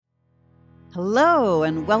Hello,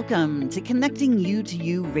 and welcome to Connecting You to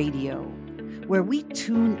You Radio, where we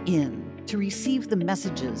tune in to receive the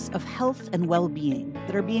messages of health and well-being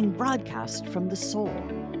that are being broadcast from the soul.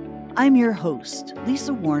 I'm your host,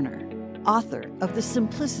 Lisa Warner, author of The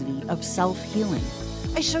Simplicity of Self-Healing.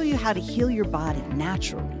 I show you how to heal your body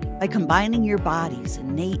naturally by combining your body's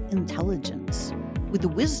innate intelligence with the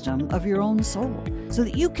wisdom of your own soul, so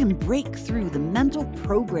that you can break through the mental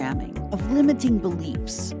programming of limiting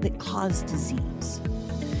beliefs that cause disease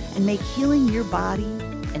and make healing your body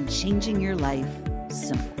and changing your life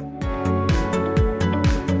simple.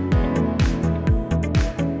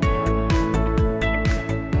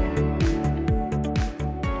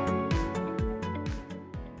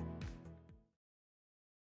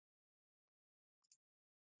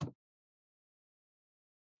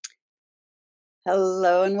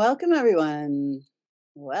 Hello and welcome, everyone.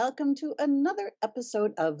 Welcome to another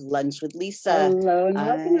episode of Lunch with Lisa. Hello and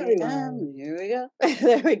welcome, everyone. Here we go.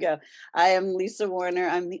 There we go. I am Lisa Warner.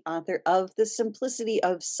 I'm the author of The Simplicity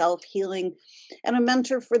of Self-Healing and a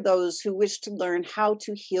mentor for those who wish to learn how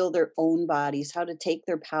to heal their own bodies, how to take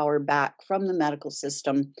their power back from the medical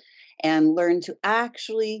system and learn to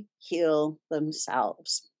actually heal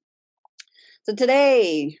themselves. So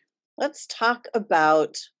today, let's talk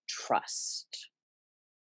about trust.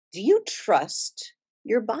 Do you trust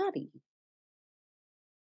your body?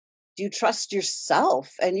 Do you trust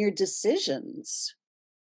yourself and your decisions?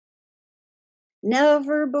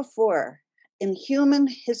 Never before in human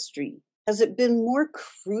history has it been more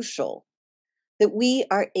crucial that we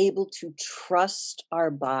are able to trust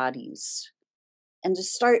our bodies and to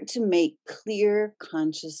start to make clear,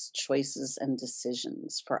 conscious choices and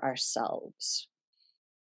decisions for ourselves.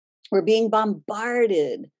 We're being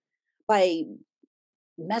bombarded by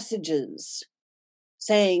messages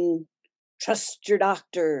saying, trust your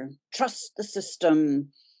doctor, trust the system,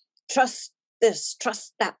 trust this,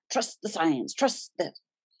 trust that, trust the science, trust this.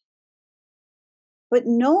 But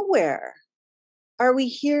nowhere are we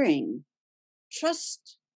hearing,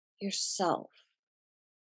 trust yourself,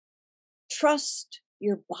 trust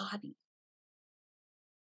your body.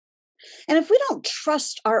 And if we don't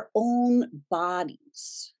trust our own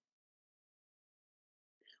bodies,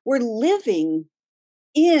 we're living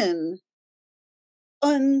in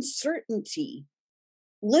uncertainty.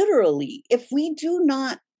 Literally, if we do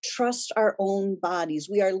not trust our own bodies,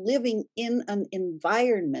 we are living in an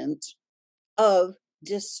environment of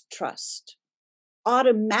distrust.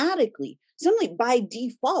 Automatically, simply by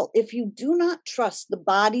default, if you do not trust the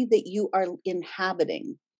body that you are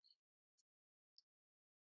inhabiting,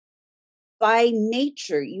 by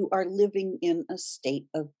nature, you are living in a state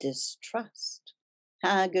of distrust.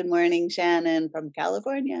 Good morning, Shannon from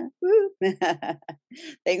California. Woo.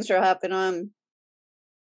 Thanks for hopping on.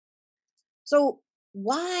 So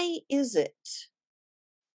why is it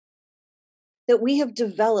that we have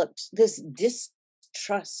developed this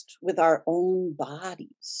distrust with our own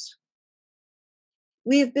bodies?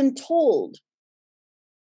 We have been told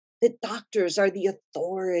that doctors are the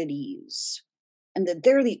authorities and that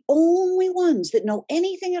they're the only ones that know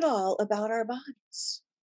anything at all about our bodies.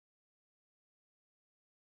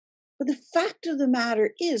 But the fact of the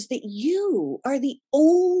matter is that you are the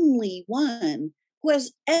only one who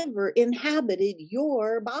has ever inhabited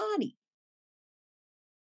your body.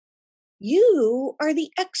 You are the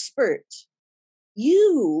expert.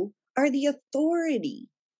 You are the authority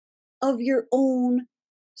of your own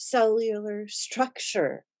cellular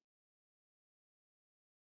structure.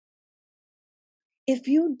 If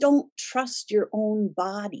you don't trust your own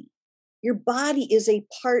body is a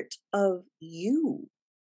part of you.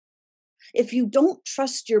 If you don't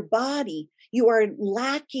trust your body, you are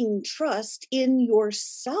lacking trust in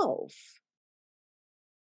yourself.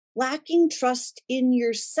 Lacking trust in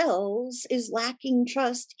yourselves is lacking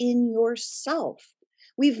trust in yourself.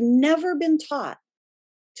 We've never been taught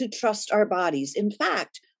to trust our bodies. In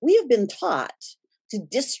fact, we have been taught to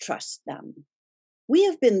distrust them. We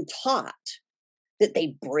have been taught that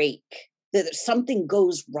they break, that something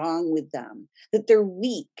goes wrong with them, that they're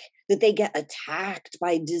weak, that they get attacked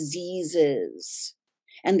by diseases,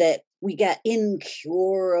 and that we get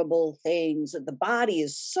incurable things, that the body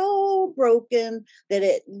is so broken that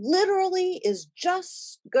it literally is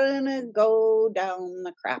just gonna go down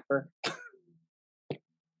the crapper.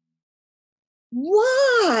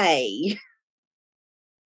 Why?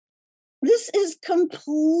 This is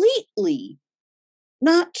completely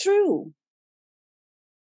not true.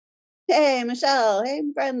 Hey, Michelle. Hey,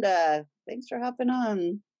 Brenda. Thanks for hopping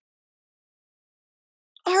on.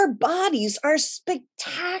 Our bodies are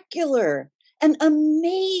spectacular and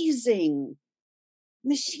amazing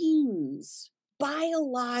machines,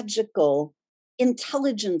 biological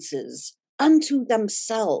intelligences unto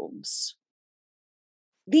themselves.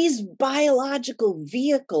 These biological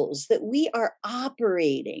vehicles that we are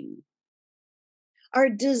operating are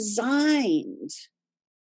designed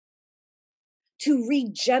to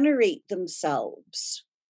regenerate themselves.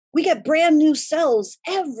 We get brand new cells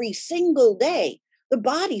every single day. The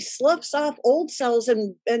body sloughs off old cells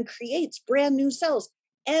and creates brand new cells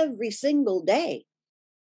every single day.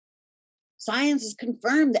 Science has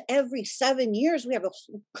confirmed that every 7 years we have a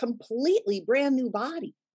completely brand new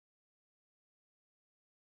body.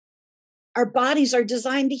 Our bodies are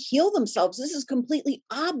designed to heal themselves. This is completely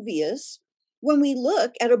obvious when we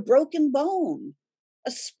look at a broken bone,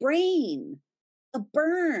 a sprain, a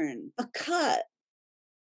burn, a cut.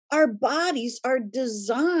 Our bodies are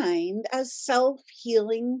designed as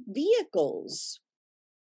self-healing vehicles.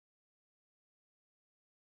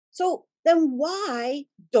 So then why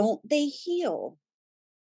don't they heal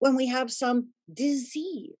when we have some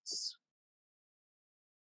disease?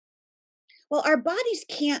 Well, our bodies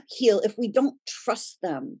can't heal if we don't trust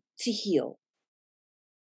them to heal.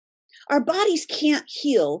 Our bodies can't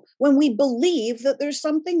heal when we believe that there's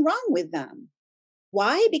something wrong with them.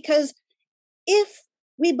 Why? Because if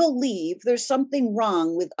we believe there's something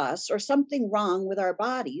wrong with us or something wrong with our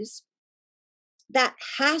bodies, that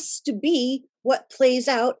has to be what plays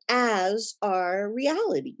out as our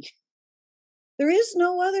reality. There is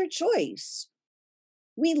no other choice.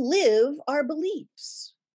 We live our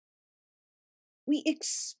beliefs. We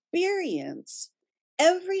experience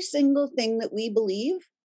every single thing that we believe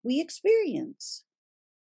we experience.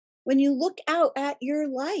 When you look out at your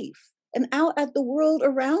life and out at the world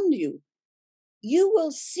around you, you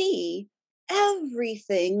will see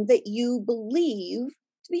everything that you believe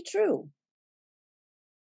to be true.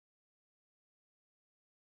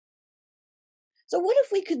 So what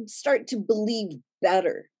if we could start to believe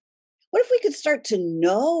better? What if we could start to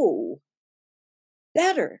know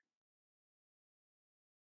better?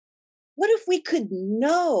 What if we could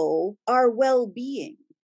know our well-being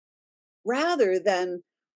rather than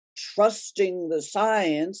trusting the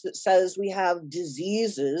science that says we have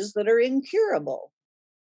diseases that are incurable?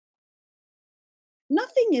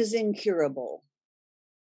 Nothing is incurable.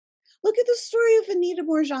 Look at the story of Anita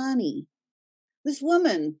Moorjani, this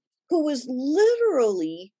woman who was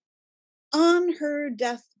literally on her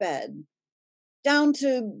deathbed, down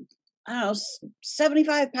to,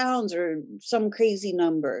 75 pounds or some crazy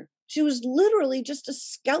number. She was literally just a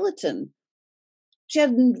skeleton. She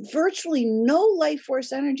had virtually no life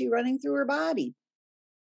force energy running through her body.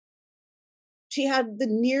 She had the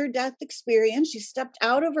near-death experience. She stepped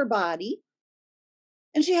out of her body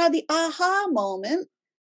and she had the aha moment.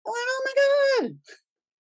 I went, oh my God,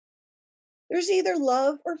 there's either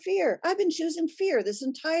love or fear. I've been choosing fear this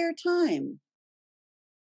entire time.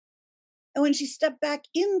 And when she stepped back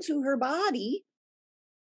into her body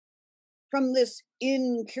from this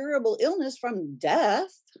incurable illness, from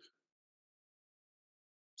death,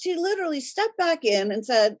 she literally stepped back in and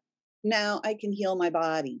said, now I can heal my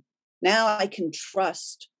body. Now I can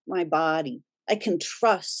trust my body. I can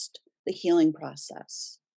trust the healing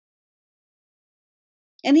process.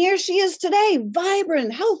 And here she is today,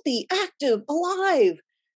 vibrant, healthy, active, alive,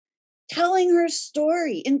 telling her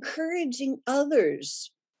story, encouraging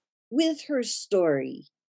others with her story.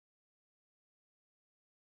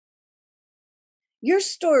 Your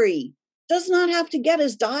story does not have to get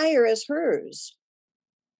as dire as hers.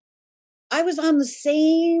 I was on the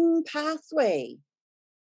same pathway,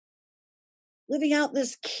 living out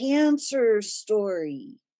this cancer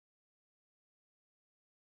story,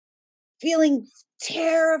 feeling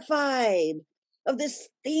terrified of this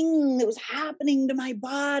thing that was happening to my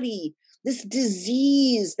body, this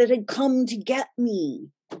disease that had come to get me.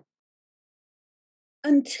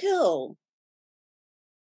 Until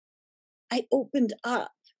I opened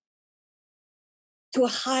up to a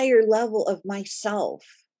higher level of myself,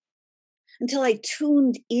 until I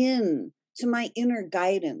tuned in to my inner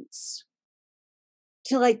guidance,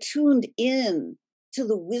 till I tuned in to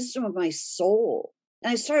the wisdom of my soul.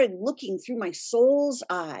 And I started looking through my soul's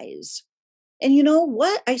eyes. And you know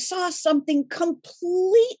what? I saw something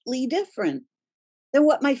completely different than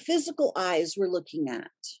what my physical eyes were looking at.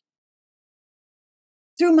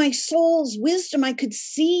 Through my soul's wisdom, I could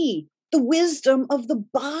see the wisdom of the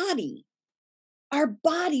body. Our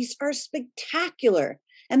bodies are spectacular,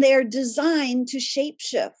 and they are designed to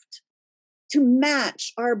shapeshift, to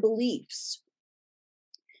match our beliefs.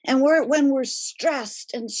 And when we're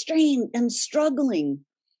stressed and strained and struggling,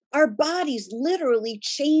 our bodies literally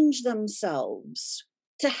change themselves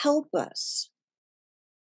to help us.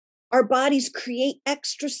 Our bodies create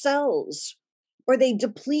extra cells or they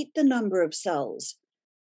deplete the number of cells,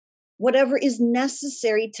 whatever is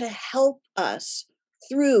necessary to help us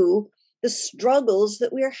through the struggles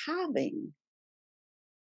that we're having.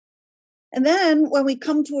 And then when we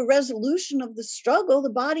come to a resolution of the struggle, the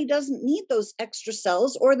body doesn't need those extra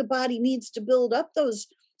cells, or the body needs to build up those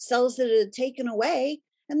cells that it had taken away.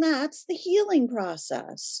 And that's the healing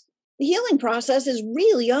process. The healing process is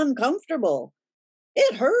really uncomfortable.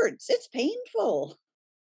 It hurts. It's painful.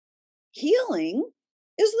 Healing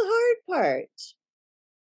is the hard part.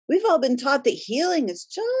 We've all been taught that healing is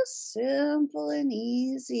just simple and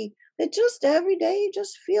easy. That just every day you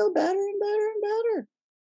just feel better and better and better.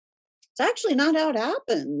 It's actually not how it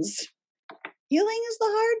happens. Healing is the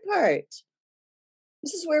hard part.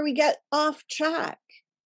 This is where we get off track.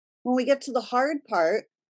 When we get to the hard part,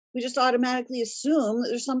 we just automatically assume that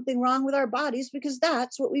there's something wrong with our bodies because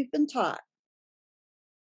that's what we've been taught.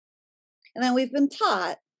 And then we've been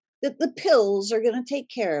taught that the pills are going to take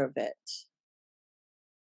care of it.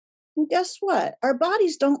 And guess what? Our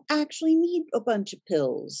bodies don't actually need a bunch of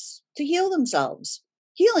pills to heal themselves.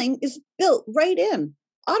 Healing is built right in,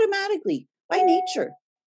 automatically, by nature.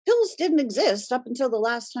 Pills didn't exist up until the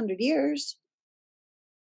last 100 years.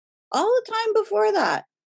 All the time before that,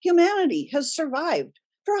 humanity has survived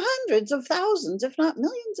for hundreds of thousands, if not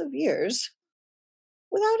millions of years,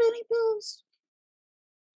 without any pills.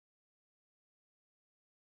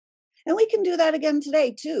 And we can do that again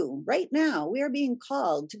today, too. Right now, we are being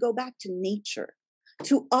called to go back to nature,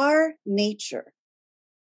 to our nature,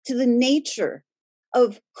 to the nature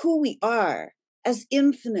of who we are as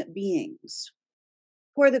infinite beings,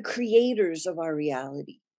 who are the creators of our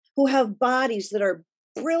reality, who have bodies that are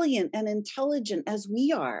brilliant and intelligent as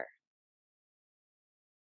we are.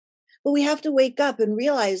 But we have to wake up and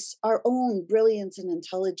realize our own brilliance and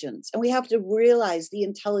intelligence, and we have to realize the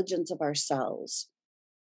intelligence of ourselves.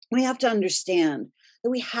 We have to understand that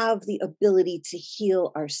we have the ability to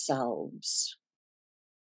heal ourselves.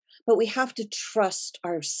 But we have to trust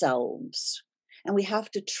ourselves, and we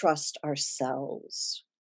have to trust ourselves.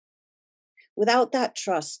 Without that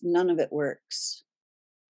trust, none of it works.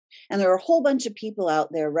 And there are a whole bunch of people out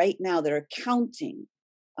there right now that are counting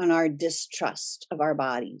on our distrust of our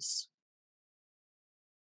bodies.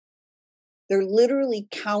 They're literally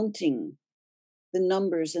counting the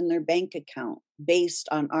numbers in their bank account based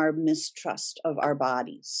on our mistrust of our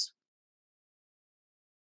bodies.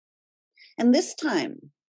 And this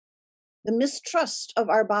time, the mistrust of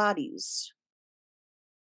our bodies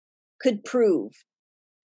could prove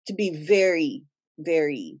to be very,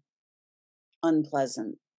 very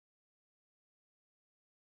unpleasant.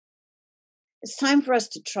 It's time for us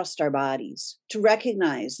to trust our bodies, to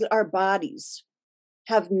recognize that our bodies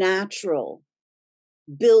have natural,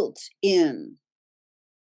 built-in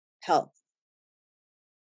health.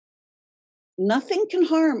 Nothing can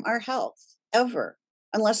harm our health ever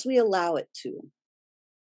unless we allow it to,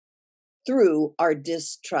 through our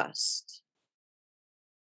distrust.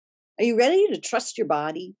 Are you ready to trust your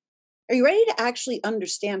body? Are you ready to actually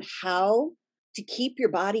understand how to keep your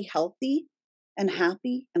body healthy and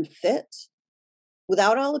happy and fit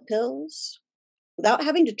without all the pills, without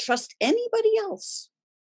having to trust anybody else?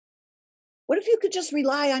 What if you could just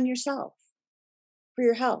rely on yourself for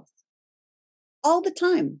your health all the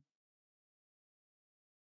time?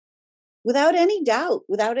 Without any doubt,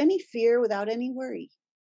 without any fear, without any worry.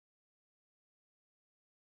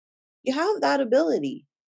 You have that ability.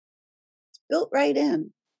 It's built right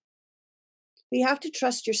in. But you have to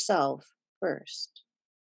trust yourself first.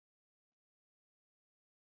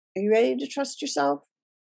 Are you ready to trust yourself?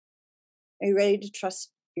 Are you ready to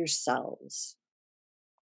trust yourselves?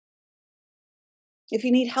 If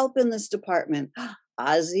you need help in this department,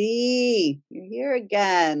 Ozzy, you're here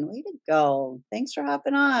again. Way to go. Thanks for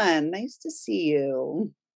hopping on. Nice to see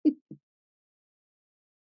you.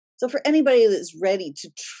 So for anybody that's ready to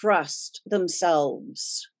trust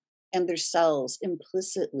themselves and their selves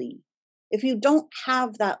implicitly, if you don't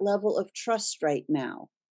have that level of trust right now,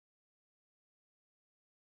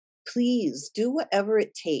 please do whatever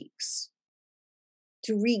it takes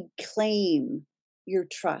to reclaim your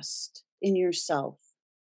trust in yourself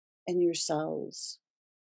and yourselves.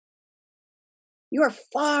 You are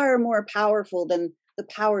far more powerful than the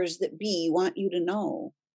powers that be want you to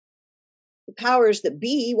know. The powers that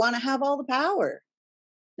be want to have all the power.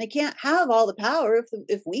 They can't have all the power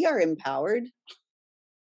if we are empowered.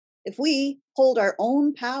 If we hold our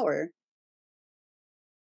own power,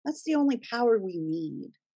 that's the only power we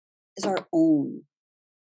need, is our own.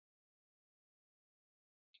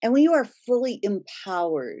 And when you are fully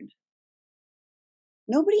empowered,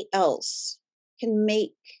 nobody else can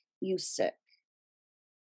make you sick.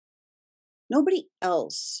 Nobody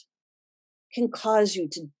else can cause you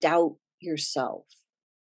to doubt yourself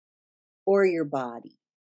or your body.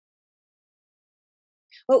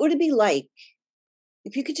 What would it be like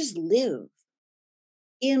if you could just live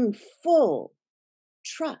in full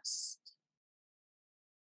trust,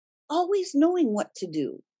 always knowing what to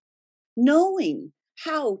do, knowing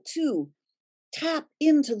how to tap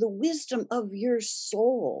into the wisdom of your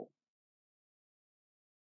soul?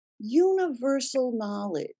 Universal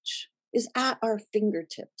knowledge is at our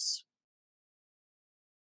fingertips.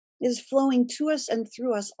 It is flowing to us and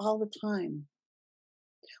through us all the time.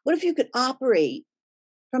 What if you could operate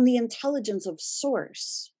from the intelligence of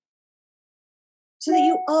Source so that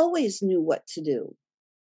you always knew what to do?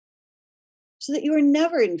 So that you were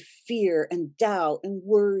never in fear and doubt and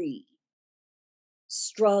worry,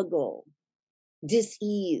 struggle,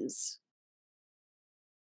 dis-ease.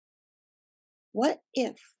 What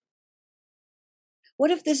if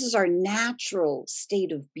this is our natural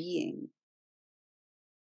state of being?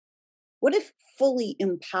 What if fully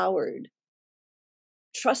empowered,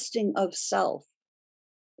 trusting of self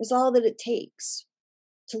is all that it takes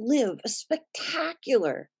to live a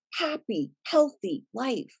spectacular, happy, healthy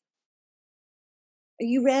life? Are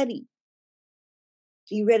you ready?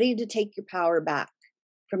 Are you ready to take your power back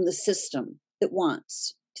from the system that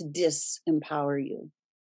wants to disempower you?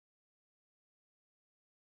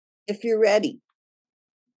 If you're ready,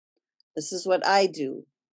 this is what I do.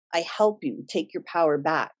 I help you take your power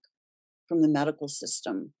back from the medical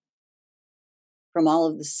system, from all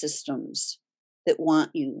of the systems that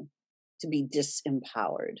want you to be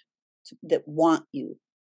disempowered, that want you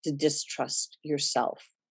to distrust yourself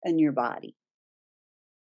and your body.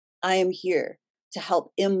 I am here to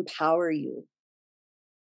help empower you,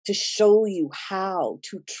 to show you how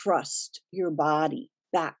to trust your body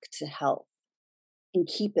back to health and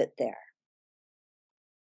keep it there.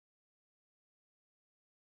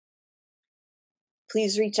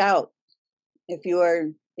 Please reach out if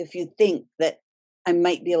you think that I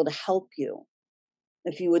might be able to help you,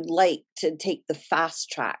 if you would like to take the fast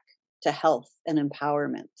track to health and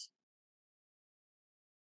empowerment.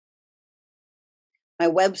 My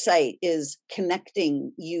website is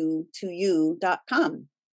connectingyoutoyou.com.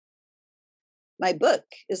 My book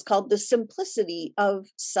is called The Simplicity of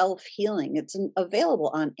Self-Healing. It's available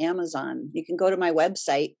on Amazon. You can go to my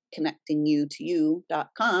website,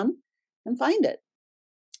 connectingyoutoyou.com, and find it.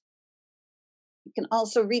 You can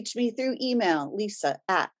also reach me through email,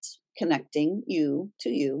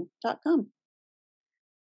 lisa@connectingyoutoyou.com.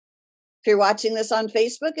 If you're watching this on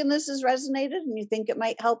Facebook and this has resonated and you think it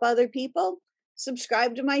might help other people,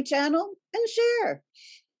 subscribe to my channel and share.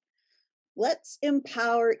 Let's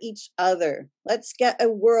empower each other. Let's get a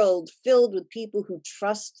world filled with people who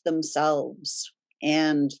trust themselves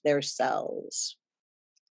and their selves.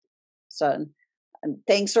 So,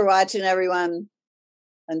 thanks for watching, everyone.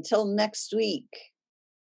 Until next week,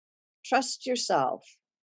 trust yourself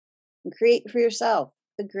and create for yourself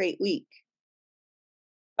a great week.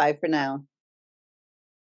 Bye for now.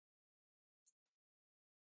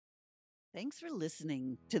 Thanks for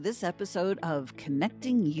listening to this episode of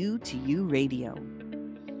Connecting You to You Radio.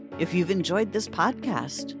 If you've enjoyed this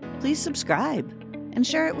podcast, please subscribe and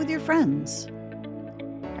share it with your friends.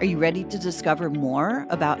 Are you ready to discover more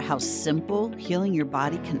about how simple healing your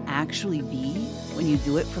body can actually be when you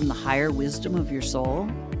do it from the higher wisdom of your soul?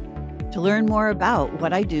 To learn more about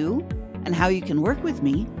what I do and how you can work with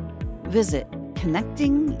me, visit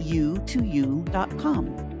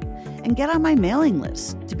connectingyoutoyou.com and get on my mailing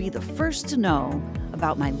list to be the first to know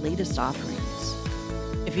about my latest offerings.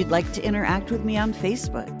 If you'd like to interact with me on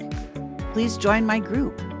Facebook, please join my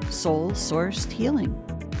group, Soul Sourced Healing.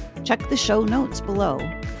 Check the show notes below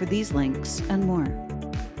for these links and more.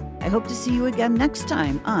 I hope to see you again next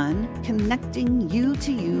time on Connecting You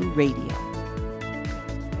to You Radio.